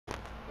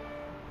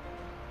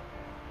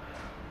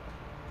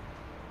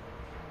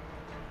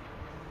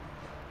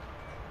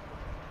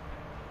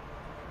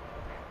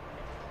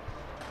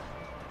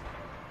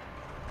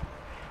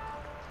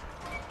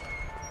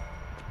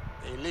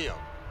Leo.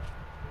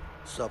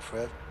 What's up,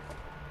 Fred?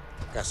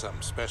 Got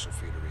something special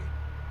for you to read.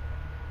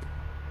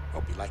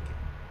 Hope you like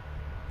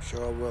it.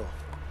 Sure I will.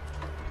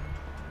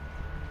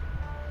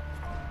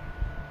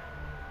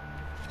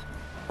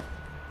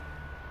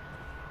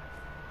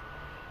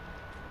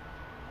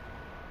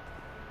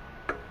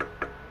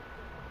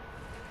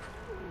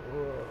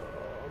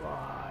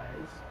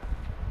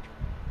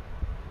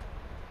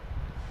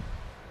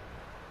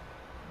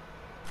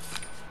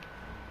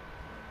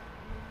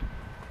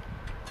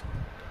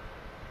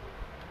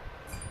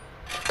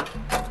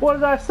 What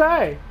did I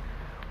say?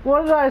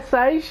 What did I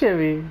say,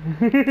 Chevy?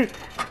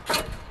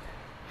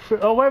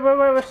 Oh,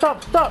 wait,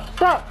 stop!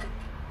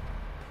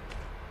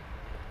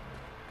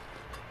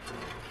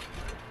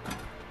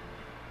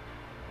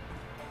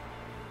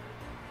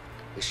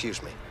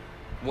 Excuse me.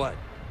 What?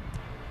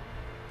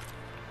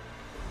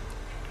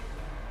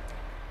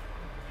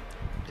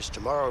 Is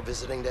tomorrow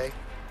visiting day?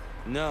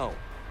 No.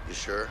 You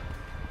sure?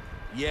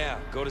 Yeah,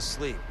 go to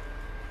sleep.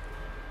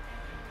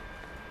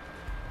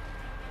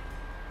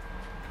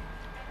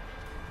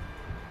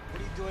 What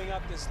are you doing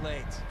up this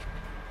late?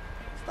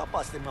 Stop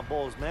busting my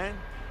balls, man.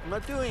 I'm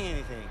not doing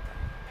anything.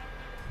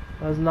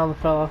 There's another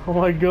fella. Oh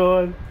my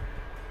god.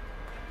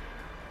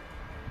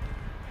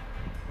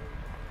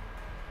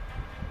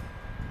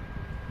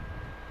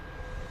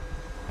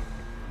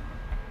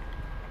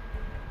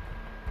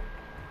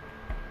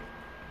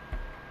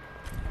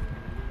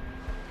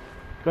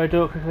 Go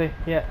do it quickly.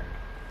 Yeah.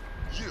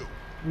 You.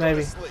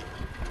 Maybe.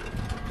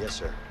 Yes,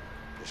 sir.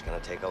 Just gonna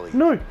take a leak.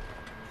 No.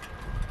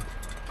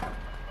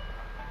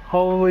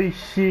 Holy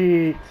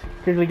shit.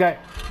 Quickly go.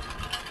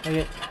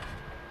 Okay.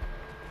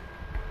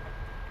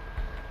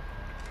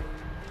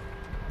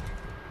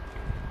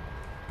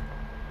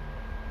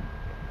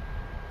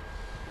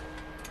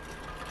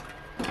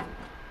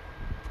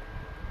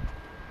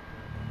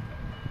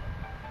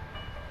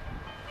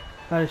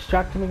 Can I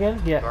distract him again?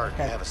 Yeah. Guard,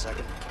 Okay. you have a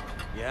second?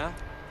 Yeah?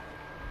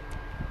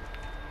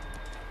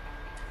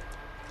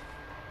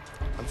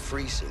 I'm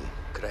freezing.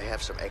 Could I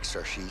have some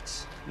extra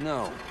sheets?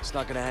 No, it's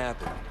not gonna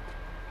happen.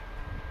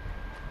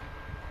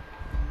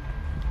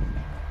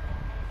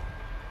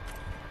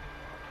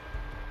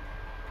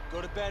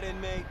 Go to bed,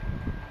 inmate.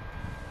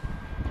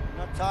 I'm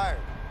not tired.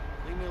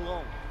 Leave me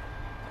alone.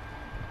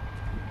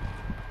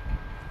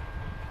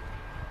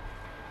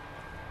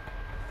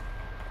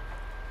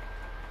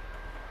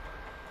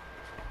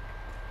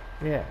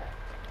 Yeah.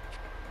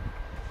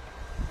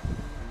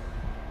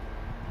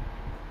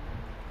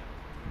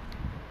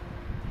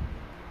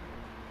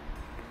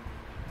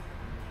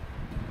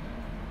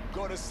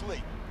 Go to sleep.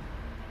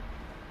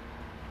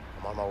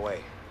 I'm on my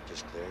way.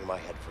 Just clearing my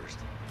head first.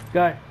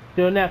 Go.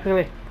 Do it now,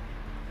 quickly.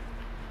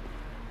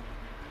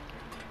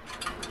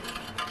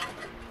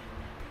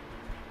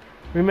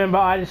 Remember,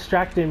 I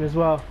distracted him as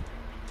well.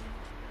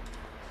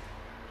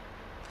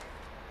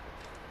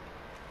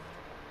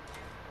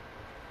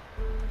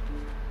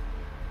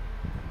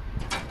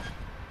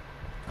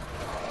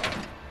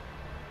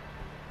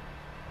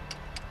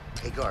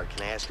 Hey, guard,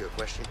 can I ask you a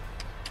question?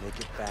 Make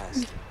it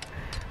fast.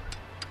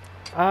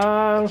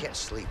 I can't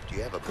sleep. Do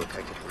you have a book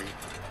I can read?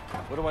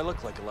 What do I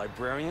look like, a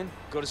librarian?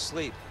 Go to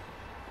sleep.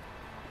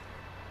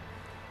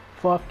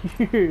 Fuck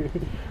you.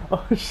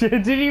 Oh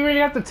shit, did you really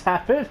have to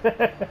tap it?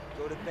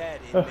 Go to bed,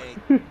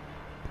 inmate.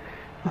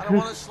 I don't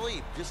want to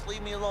sleep. Just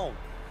leave me alone.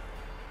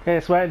 Okay,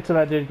 let's wait until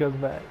that dude goes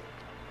back.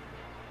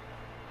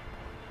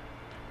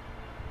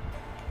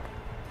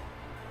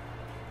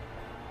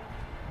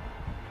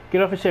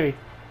 Get off a Chevy.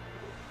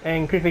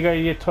 And quickly go to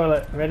your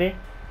toilet. Ready?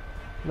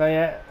 Not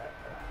yet.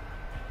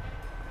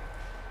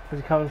 As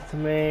it comes to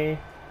me.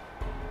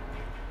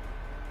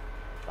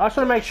 I just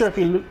want to make sure if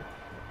you look.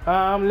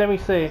 Let me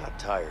see. I'm not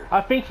tired. I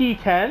think you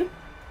can.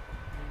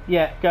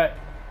 Yeah, go.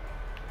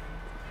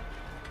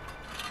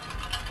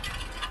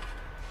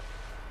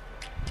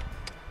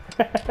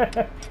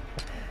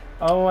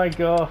 Oh my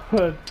god.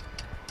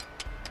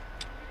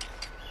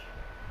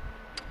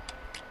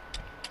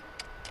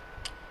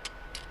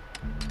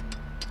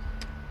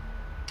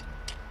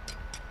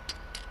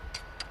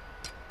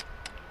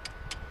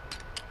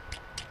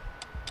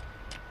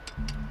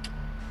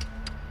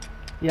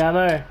 Yeah, I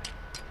know.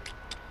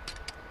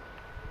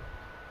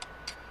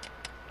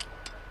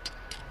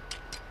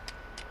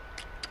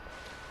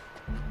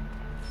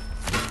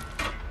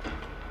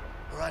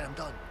 Alright, I'm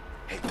done.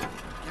 Hey, get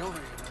over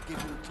here and I'll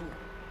give you the tool.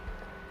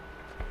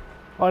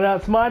 Oh, now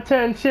it's my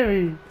turn,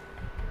 Chevy.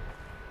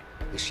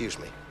 Excuse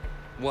me.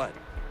 What?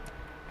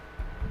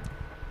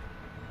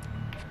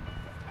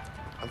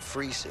 I'm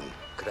freezing.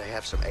 Could I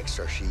have some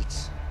extra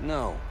sheets?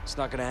 No, it's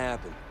not gonna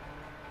happen.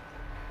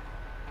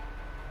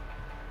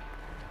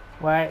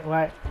 Wait.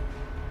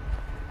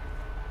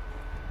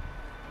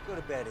 Go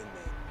to bed,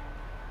 inmate.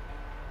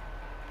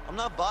 I'm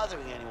not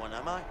bothering anyone,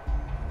 am I?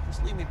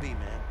 Just leave me be,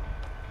 man.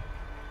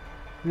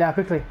 Now,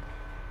 quickly.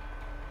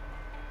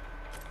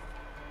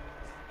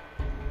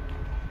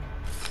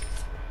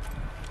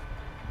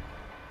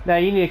 Now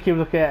you need to keep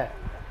looking at it.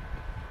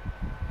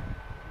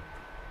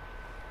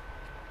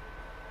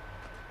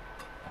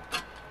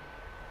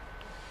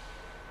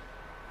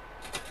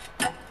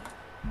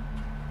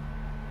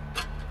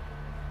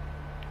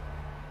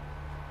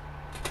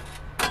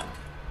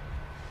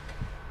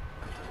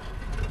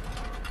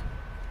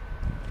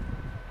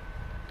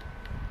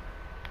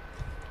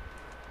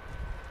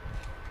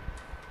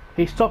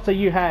 He stops at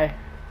you, hey.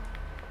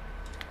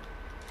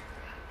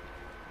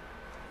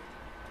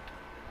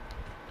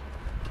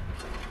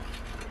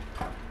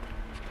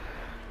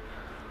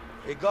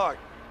 Hey, guard.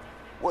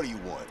 What do you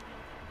want?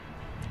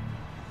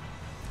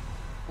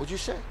 What'd you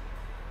say?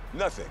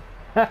 Nothing.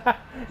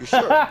 You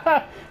sure?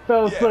 That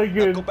was so now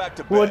good. go back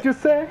to bed. What'd you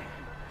say?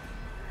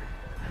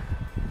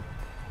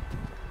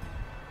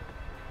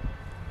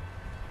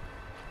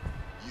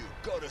 You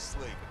go to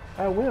sleep.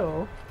 I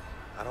will.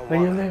 I don't But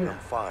you want to. never- I'm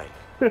fine.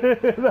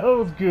 That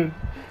was good.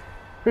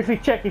 Quickly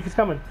check if he's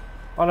coming.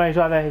 Oh no, he's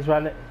right there. He's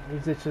right there.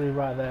 He's literally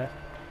right there.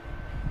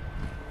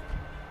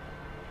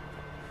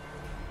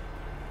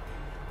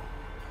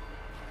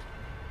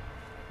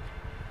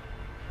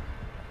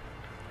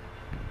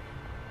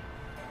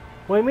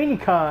 What do you mean you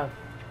can't?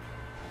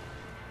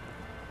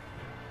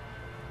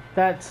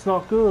 That's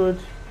not good.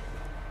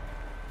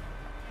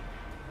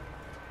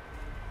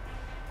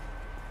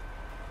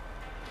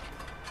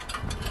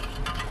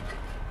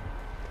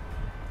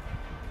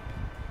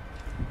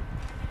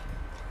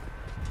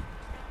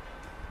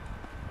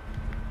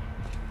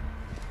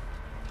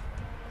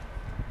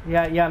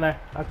 Yeah, no,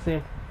 I can see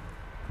him.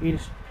 You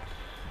just...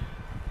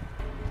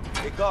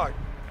 Hey, guard.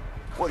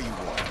 What do you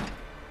want?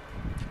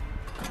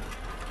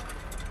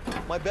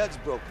 My bed's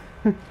broken.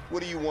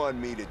 What do you want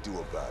me to do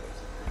about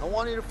it? I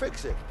want you to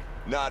fix it.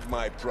 Not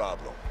my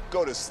problem.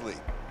 Go to sleep.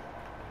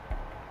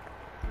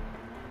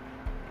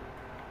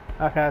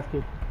 Okay, that's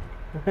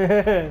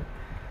good.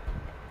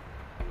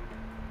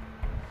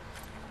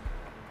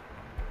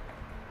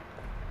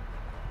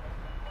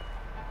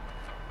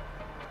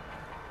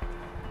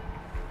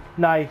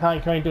 No, you can't.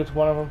 You can only do it to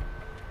one of them.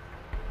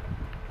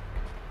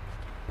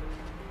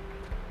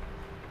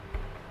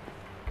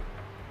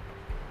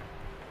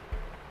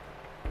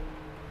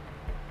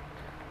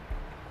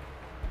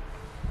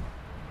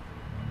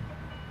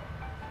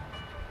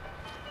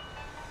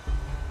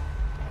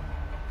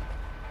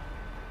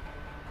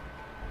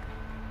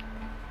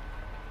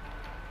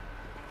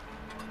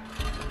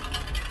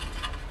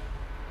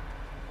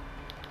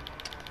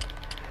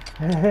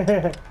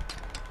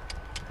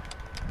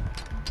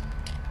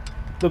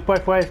 Look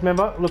both ways,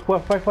 remember? Look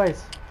both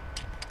ways.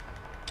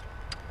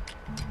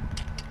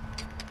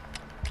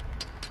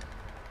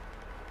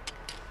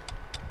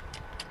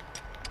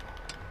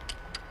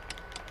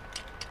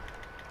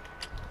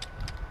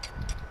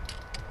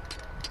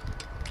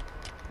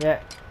 Yeah.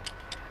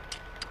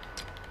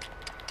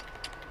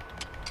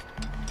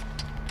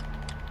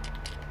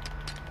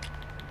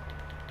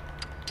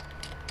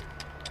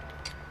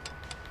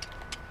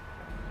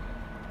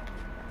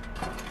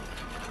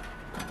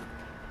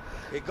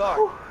 Hey,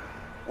 guard.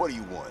 What do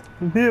you want?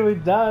 Nearly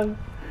done.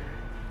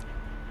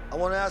 I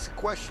want to ask a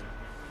question.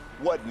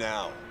 What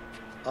now?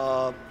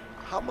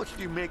 How much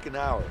do you make an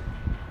hour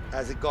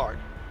as a guard?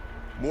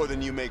 More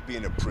than you make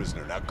being a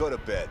prisoner. Now go to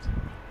bed.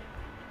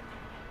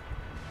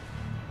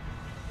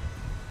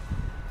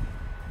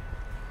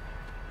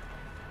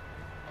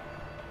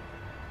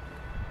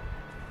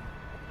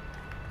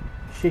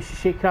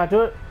 Shit, can I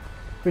do it?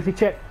 Briefly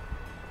check.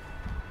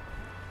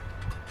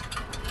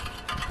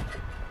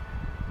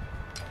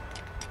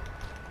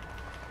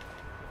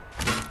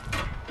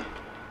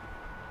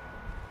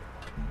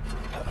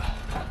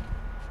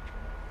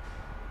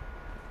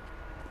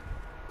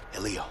 Hey,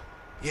 Leo.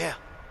 Yeah.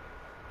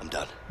 I'm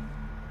done.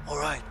 All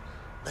right.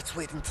 Let's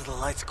wait until the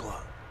lights go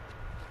out.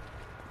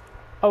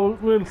 Oh,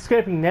 we're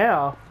escaping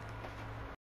now.